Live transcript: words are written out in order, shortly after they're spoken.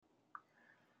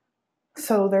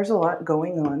So there's a lot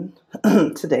going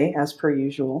on today, as per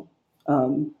usual.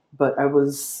 But I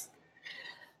was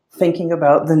thinking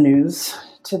about the news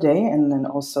today, and then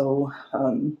also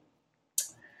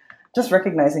just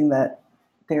recognizing that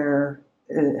there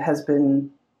has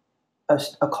been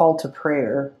a call to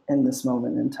prayer in this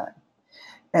moment in time.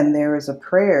 And there is a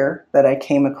prayer that I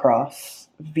came across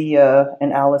via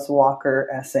an Alice Walker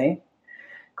essay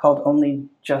called Only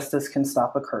Justice Can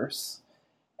Stop a Curse.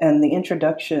 And the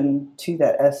introduction to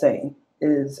that essay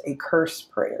is a curse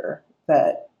prayer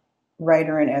that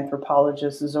writer and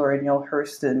anthropologist Zora Neale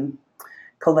Hurston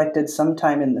collected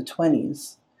sometime in the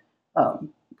 20s. Um,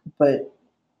 but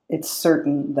it's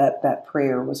certain that that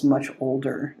prayer was much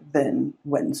older than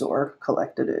when Zora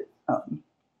collected it.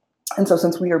 And so,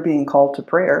 since we are being called to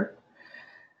prayer,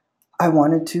 I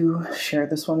wanted to share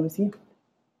this one with you.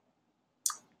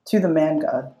 To the man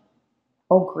God,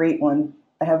 O great one,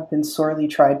 I have been sorely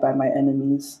tried by my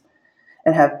enemies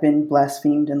and have been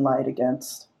blasphemed and lied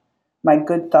against. My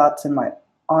good thoughts and my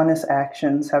honest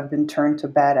actions have been turned to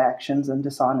bad actions and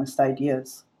dishonest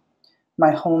ideas.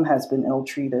 My home has been ill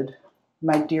treated.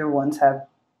 My dear ones have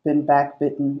been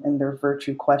backbitten and their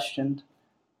virtue questioned.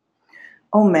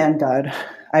 O man God,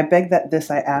 I beg that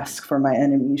this I ask for my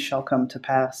enemies shall come to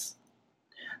pass,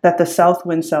 that the south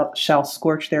wind shall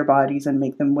scorch their bodies and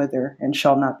make them wither, and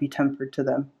shall not be tempered to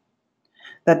them,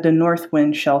 that the north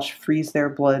wind shall freeze their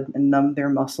blood and numb their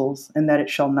muscles, and that it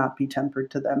shall not be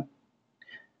tempered to them,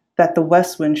 that the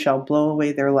west wind shall blow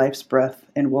away their life's breath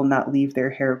and will not leave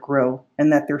their hair grow,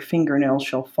 and that their fingernails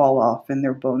shall fall off and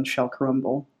their bones shall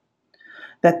crumble,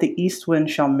 that the east wind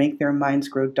shall make their minds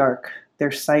grow dark,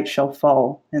 their sight shall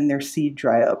fall, and their seed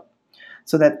dry up,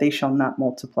 so that they shall not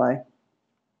multiply.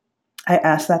 I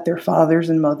ask that their fathers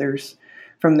and mothers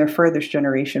from their furthest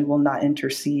generation will not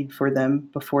intercede for them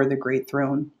before the great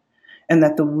throne, and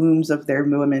that the wombs of their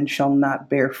women shall not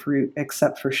bear fruit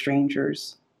except for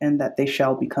strangers, and that they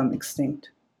shall become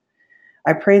extinct.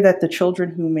 I pray that the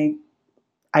children who may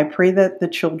I pray that the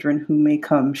children who may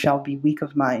come shall be weak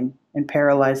of mind and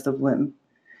paralyzed of limb,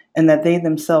 and that they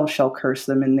themselves shall curse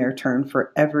them in their turn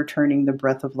for ever turning the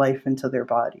breath of life into their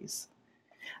bodies.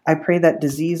 I pray that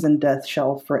disease and death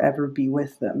shall forever be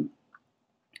with them,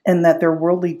 and that their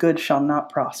worldly goods shall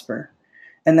not prosper,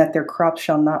 and that their crops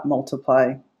shall not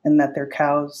multiply, and that their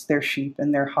cows, their sheep,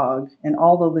 and their hog, and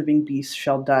all the living beasts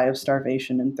shall die of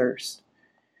starvation and thirst.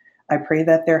 I pray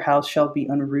that their house shall be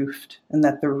unroofed, and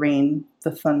that the rain,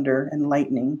 the thunder, and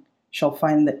lightning shall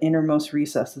find the innermost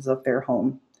recesses of their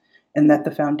home, and that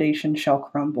the foundation shall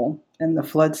crumble, and the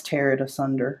floods tear it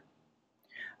asunder.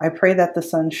 I pray that the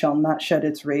sun shall not shed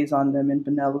its rays on them in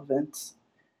benevolence,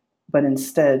 but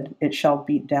instead it shall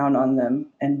beat down on them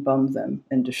and bum them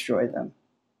and destroy them.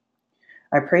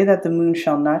 I pray that the moon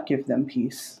shall not give them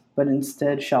peace, but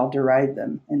instead shall deride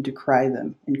them and decry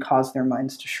them and cause their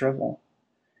minds to shrivel.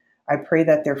 I pray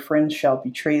that their friends shall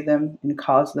betray them and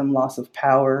cause them loss of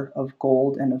power, of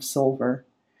gold, and of silver,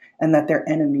 and that their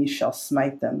enemies shall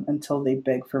smite them until they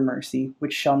beg for mercy,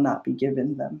 which shall not be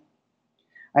given them.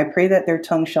 I pray that their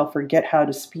tongue shall forget how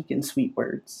to speak in sweet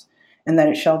words, and that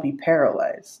it shall be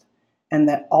paralyzed, and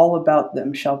that all about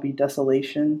them shall be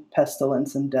desolation,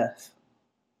 pestilence, and death.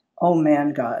 O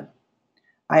man God,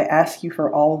 I ask you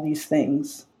for all these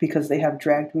things, because they have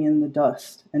dragged me in the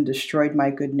dust and destroyed my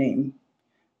good name,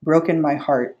 broken my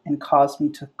heart, and caused me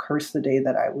to curse the day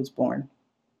that I was born.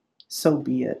 So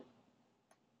be it.